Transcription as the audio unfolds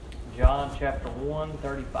John chapter 1,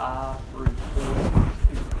 35 through 42.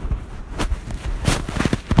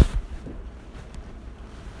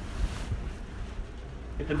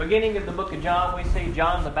 At the beginning of the book of John, we see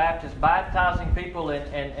John the Baptist baptizing people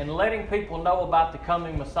and letting people know about the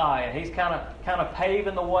coming Messiah. He's kind of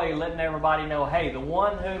paving the way, letting everybody know, hey, the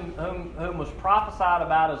one whom was prophesied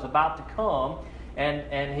about is about to come,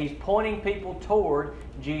 and he's pointing people toward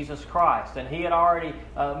Jesus Christ. And he had already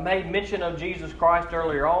made mention of Jesus Christ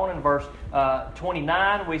earlier on in verse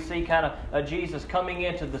 29. We see kind of Jesus coming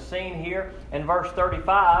into the scene here. And verse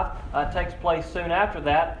 35 takes place soon after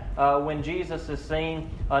that when Jesus is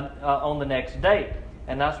seen on the next day.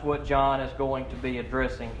 And that's what John is going to be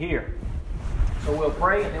addressing here. So we'll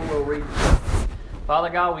pray and then we'll read the book. Father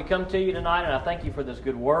God, we come to you tonight and I thank you for this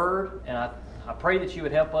good word. And I pray that you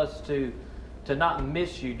would help us to not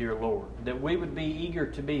miss you, dear Lord, that we would be eager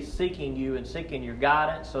to be seeking you and seeking your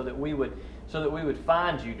guidance so that we would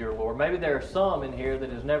find you, dear Lord. Maybe there are some in here that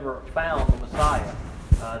has never found the Messiah,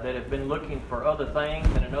 that have been looking for other things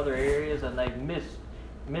and in other areas, and they've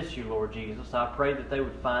missed you, Lord Jesus. I pray that they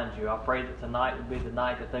would find you. I pray that tonight would be the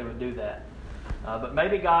night that they would do that. But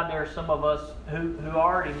maybe, God, there are some of us who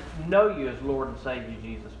already know you as Lord and Savior,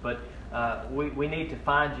 Jesus, but we need to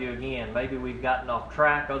find you again. Maybe we've gotten off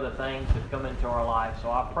track. Other things have come into our life.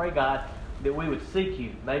 So I pray, God, that we would seek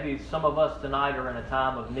you. Maybe some of us tonight are in a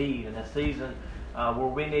time of need, in a season where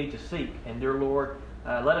we need to seek. And dear Lord,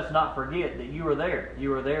 let us not forget that you are there.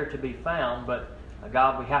 You are there to be found, but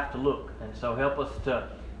God, we have to look. And so help us to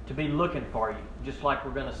be looking for you, just like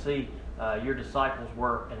we're going to see your disciples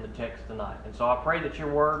were in the text tonight. And so I pray that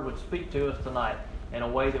your word would speak to us tonight in a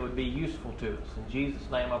way that would be useful to us. In Jesus'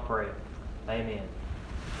 name I pray. Amen.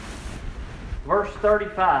 Verse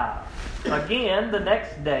 35. Again, the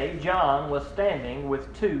next day, John was standing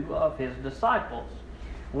with two of his disciples.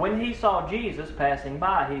 When he saw Jesus passing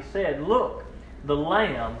by, he said, "Look, the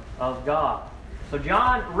Lamb of God." So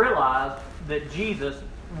John realized that Jesus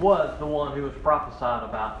was the one who was prophesied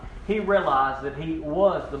about. He realized that he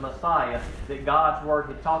was the Messiah that God's Word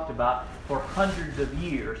had talked about for hundreds of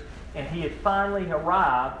years. And he had finally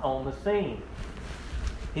arrived on the scene.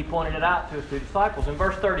 He pointed it out to his two disciples. In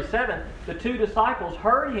verse 37, the two disciples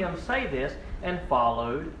heard him say this and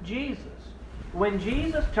followed Jesus. When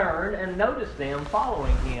Jesus turned and noticed them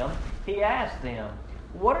following him, he asked them,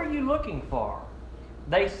 "What are you looking for?"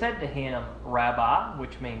 They said to him, "Rabbi,"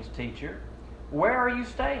 which means teacher, "where are you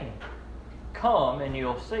staying? Come and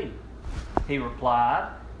you'll see." He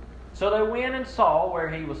replied. So they went and saw where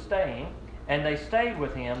he was staying, and they stayed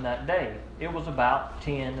with him that day. It was about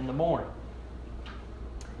 10 in the morning.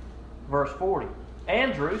 Verse 40.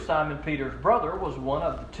 Andrew, Simon Peter's brother, was one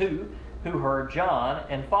of the two who heard John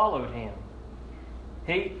and followed him.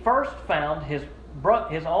 He first found his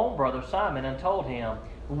own brother Simon and told him,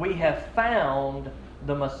 "We have found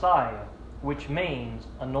the Messiah," which means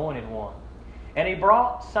anointed one. And he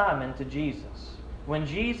brought Simon to Jesus. When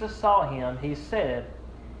Jesus saw him, he said,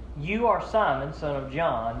 "You are Simon, son of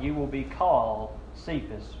John. You will be called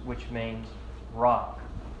Cephas," which means rock.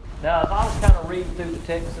 Now, as I was kind of reading through the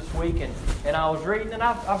text this week, and I was reading, and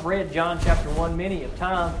I've read John chapter 1 many of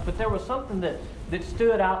times, but there was something that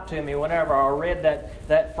stood out to me whenever I read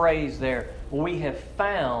that phrase there, "We have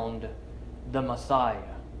found the Messiah."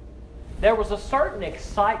 There was a certain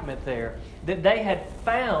excitement there that they had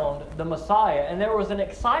found the Messiah. And there was an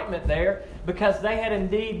excitement there because they had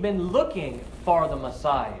indeed been looking for the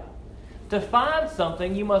Messiah. To find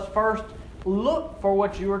something, you must first look for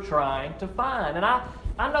what you are trying to find. And I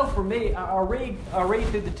know for me, I read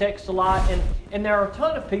through the text a lot, and there are a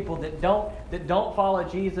ton of people that don't follow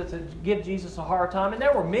Jesus, that give Jesus a hard time. And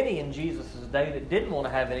there were many in Jesus' day that didn't want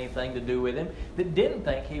to have anything to do with him, that didn't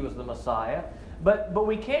think he was the Messiah. But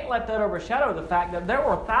we can't let that overshadow the fact that there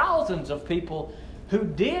were thousands of people who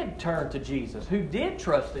did turn to Jesus, who did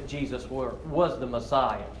trust that Jesus was the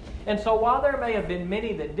Messiah. And so while there may have been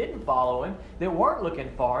many that didn't follow him, that weren't looking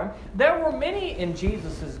for him, there were many in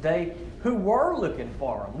Jesus' day who were looking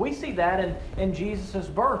for him. We see that in Jesus'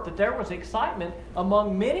 birth, that there was excitement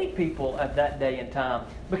among many people at that day and time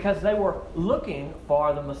because they were looking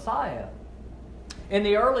for the Messiah. In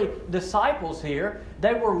the early disciples here,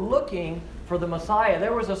 they were looking for the Messiah.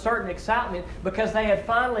 There was a certain excitement because they had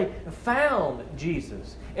finally found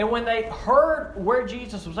Jesus. And when they heard where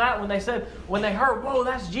Jesus was at, when they heard, "Whoa,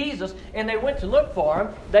 that's Jesus," and they went to look for him,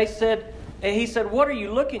 he said, "What are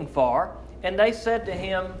you looking for?" And they said to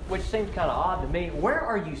him, which seems kind of odd to me, "Where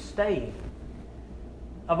are you staying?"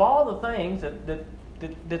 Of all the things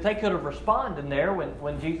that they could have responded there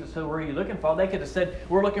when Jesus said, "Where are you looking for?" They could have said,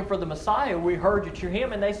 "We're looking for the Messiah. We heard that you're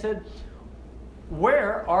him." And they said,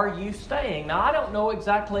 where are you staying? Now, I don't know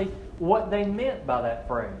exactly what they meant by that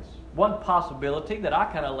phrase. One possibility that I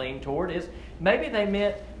kind of lean toward is maybe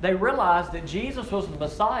they realized that Jesus was the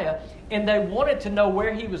Messiah and they wanted to know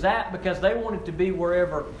where He was at because they wanted to be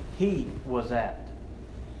wherever He was at.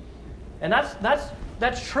 And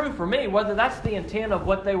that's true for me, whether that's the intent of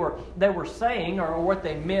what they were saying or what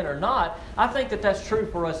they meant or not. I think that that's true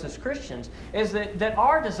for us as Christians, is that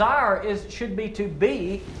our desire should be to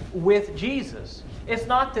be with Jesus. It's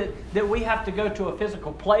not that we have to go to a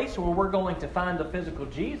physical place where we're going to find the physical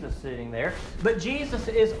Jesus sitting there, but Jesus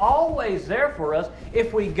is always there for us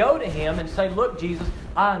if we go to Him and say, look, Jesus,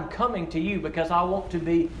 I'm coming to you because I want to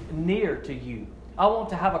be near to you. I want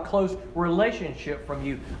to have a close relationship from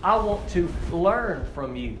you. I want to learn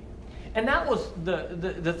from you. And that was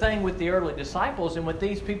the thing with the early disciples and with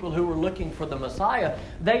these people who were looking for the Messiah.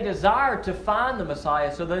 They desired to find the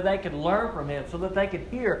Messiah so that they could learn from Him, so that they could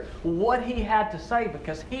hear what He had to say,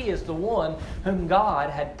 because He is the one whom God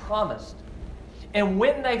had promised. And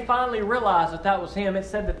when they finally realized that that was Him, it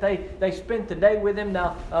said that they spent the day with Him.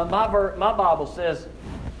 Now, my Bible says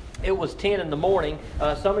it was 10 in the morning.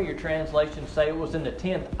 Some of your translations say it was in the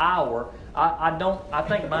 10th hour. I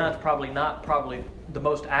think mine's probably the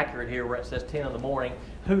most accurate here, where it says 10 in the morning.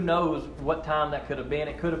 Who knows what time that could have been?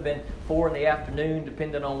 It could have been 4 in the afternoon,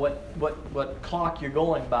 depending on what clock you're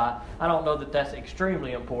going by. I don't know that that's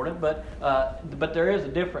extremely important, but there is a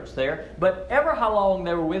difference there. But ever how long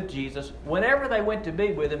they were with Jesus, whenever they went to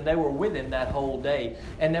be with Him, they were with Him that whole day.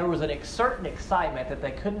 And there was a certain excitement that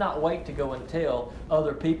they could not wait to go and tell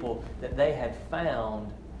other people that they had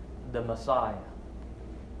found the Messiah.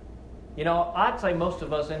 You know, I'd say most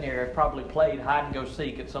of us in here have probably played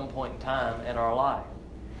hide-and-go-seek at some point in time in our life.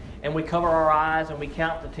 And we cover our eyes and we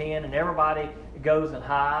count to 10 and everybody goes and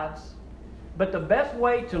hides. But the best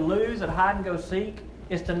way to lose at hide-and-go-seek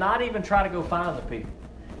is to not even try to go find the people.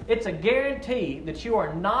 It's a guarantee that you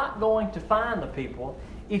are not going to find the people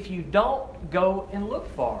if you don't go and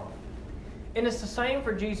look for them. And it's the same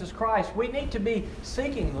for Jesus Christ. We need to be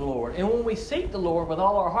seeking the Lord. And when we seek the Lord with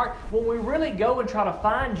all our heart, when we really go and try to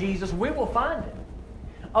find Jesus, we will find Him.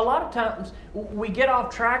 A lot of times we get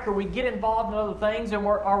off track or we get involved in other things and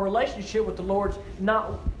our relationship with the Lord's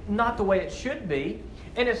not the way it should be.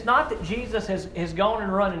 And it's not that Jesus has gone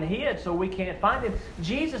and run and hid so we can't find Him.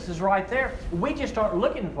 Jesus is right there. We just aren't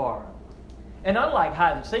looking for Him. And unlike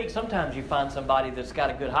hide and seek, sometimes you find somebody that's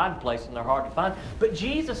got a good hiding place and they're hard to find. But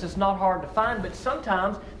Jesus is not hard to find. But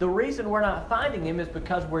sometimes the reason we're not finding Him is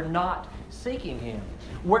because we're not seeking Him.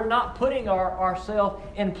 We're not putting ourselves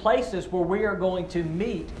in places where we are going to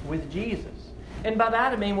meet with Jesus. And by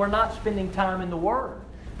that I mean we're not spending time in the Word.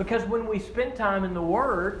 Because when we spend time in the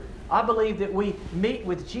Word, I believe that we meet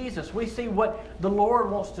with Jesus. We see what the Lord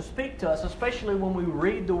wants to speak to us, especially when we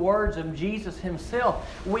read the words of Jesus Himself.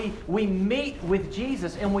 We meet with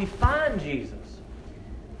Jesus and we find Jesus.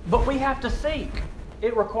 But we have to seek.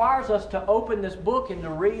 It requires us to open this book and to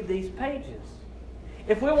read these pages.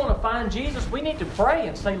 If we want to find Jesus, we need to pray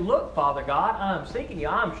and say, look, Father God, I'm seeking You.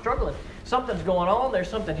 I'm struggling. Something's going on. There's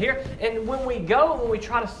something here. And when we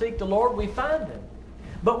try to seek the Lord, we find Him.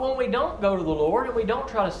 But when we don't go to the Lord and we don't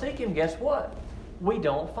try to seek Him, guess what? We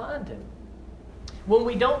don't find Him. When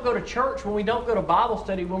we don't go to church, when we don't go to Bible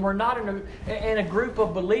study, when we're not in a group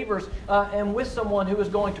of believers and with someone who is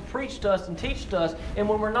going to preach to us and teach to us, and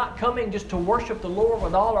when we're not coming just to worship the Lord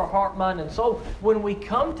with all our heart, mind, and soul, when we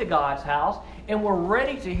come to God's house and we're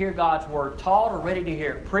ready to hear God's Word taught or ready to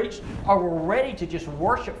hear it preached, or we're ready to just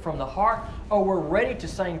worship from the heart, or we're ready to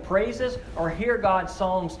sing praises or hear God's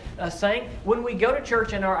songs sang, when we go to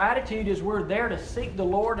church and our attitude is we're there to seek the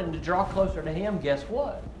Lord and to draw closer to Him, guess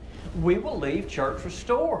what? We will leave church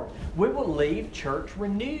restored. We will leave church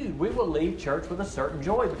renewed. We will leave church with a certain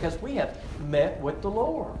joy because we have met with the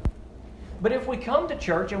Lord. But if we come to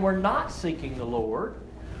church and we're not seeking the Lord,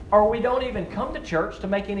 or we don't even come to church to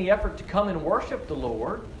make any effort to come and worship the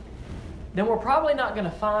Lord, then we're probably not going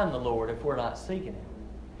to find the Lord if we're not seeking Him.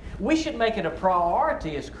 We should make it a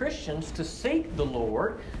priority as Christians to seek the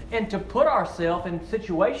Lord and to put ourselves in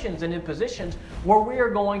situations and in positions where we are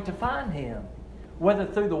going to find Him. Whether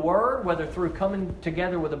through the Word, whether through coming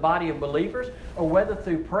together with a body of believers, or whether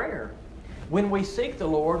through prayer. When we seek the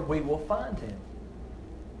Lord, we will find Him.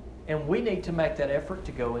 And we need to make that effort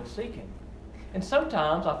to go and seek Him. And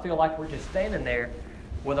sometimes I feel like we're just standing there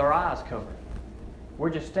with our eyes covered. We're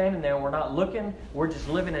just standing there and we're not looking. We're just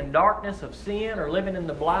living in darkness of sin or living in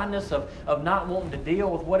the blindness of not wanting to deal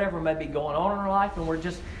with whatever may be going on in our life. And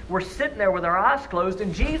we're sitting there with our eyes closed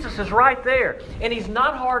and Jesus is right there. And He's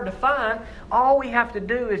not hard to find. All we have to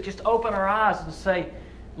do is just open our eyes and say,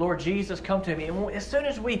 Lord Jesus, come to me. And as soon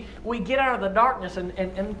as we get out of the darkness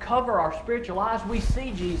and cover our spiritual eyes, we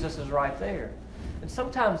see Jesus is right there. And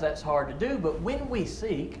sometimes that's hard to do, but when we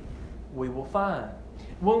seek, we will find.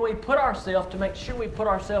 When we put ourselves, to make sure we put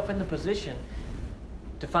ourselves in the position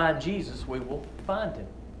to find Jesus, we will find Him.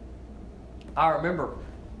 I remember,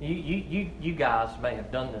 you guys may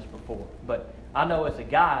have done this before, but I know as a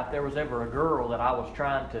guy, if there was ever a girl that I was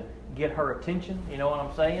trying to get her attention, you know what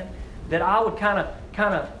I'm saying? That I would kind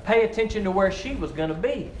of pay attention to where she was going to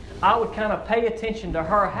be. I would kind of pay attention to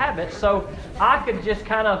her habits so I could just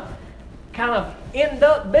kind of end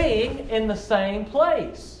up being in the same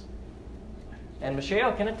place. And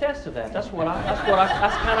Michelle can attest to that. That's kind of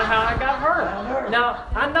how I got her. Now,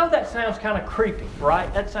 I know that sounds kind of creepy,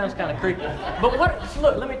 right? That sounds kind of creepy. But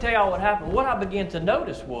look, let me tell y'all what happened. What I began to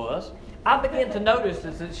notice was,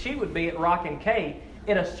 that she would be at Rockin' K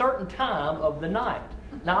at a certain time of the night.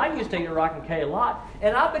 Now, I used to eat at Rockin' K a lot,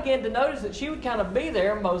 and I began to notice that she would kind of be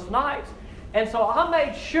there most nights. And so I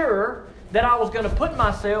made sure that I was going to put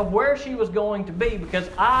myself where she was going to be because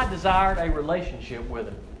I desired a relationship with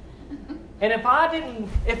her. And if I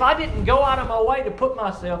didn't go out of my way to put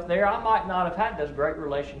myself there, I might not have had this great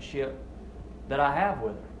relationship that I have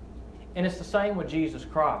with her. And it's the same with Jesus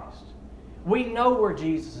Christ. We know where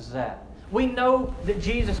Jesus is at. We know that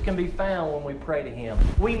Jesus can be found when we pray to Him.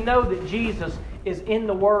 We know that Jesus is in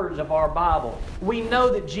the words of our Bible. We know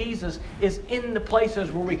that Jesus is in the places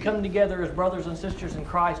where we come together as brothers and sisters in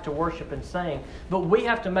Christ to worship and sing. But we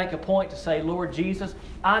have to make a point to say, Lord Jesus,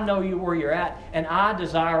 I know you where you're at, and I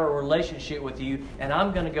desire a relationship with you, and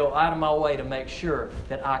I'm going to go out of my way to make sure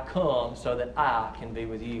that I come so that I can be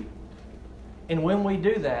with you. And when we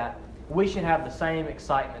do that, we should have the same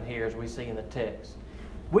excitement here as we see in the text.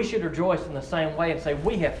 We should rejoice in the same way and say,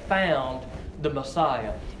 we have found the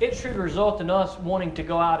Messiah. It should result in us wanting to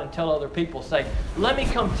go out and tell other people, say, let me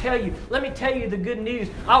tell you the good news.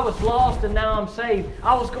 I was lost and now I'm saved.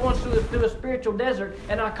 I was going through a spiritual desert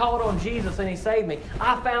and I called on Jesus and He saved me.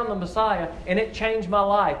 I found the Messiah and it changed my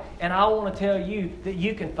life. And I want to tell you that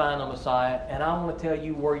you can find the Messiah, and I want to tell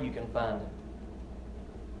you where you can find Him.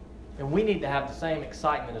 And we need to have the same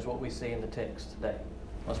excitement as what we see in the text today.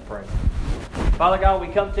 Let's pray. Father God, we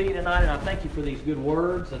come to you tonight, and I thank you for these good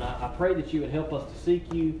words, and I pray that you would help us to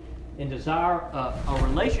seek you and desire a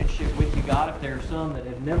relationship with you, God, if there are some that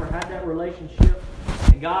have never had that relationship.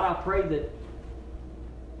 And God, I pray that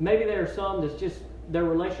maybe there are some that's just their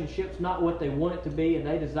relationship's not what they want it to be, and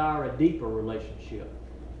they desire a deeper relationship.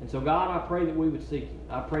 And so, God, I pray that we would seek you.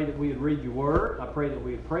 I pray that we would read your word. I pray that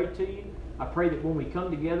we would pray to you. I pray that when we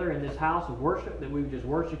come together in this house of worship, that we would just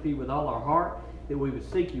worship you with all our heart, that we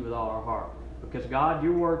would seek you with all our heart. Because, God,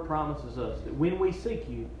 your word promises us that when we seek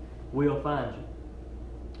you, we'll find you.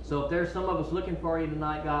 So if there's some of us looking for you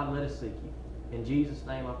tonight, God, let us seek you. In Jesus'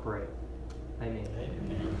 name I pray. Amen.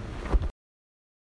 Amen.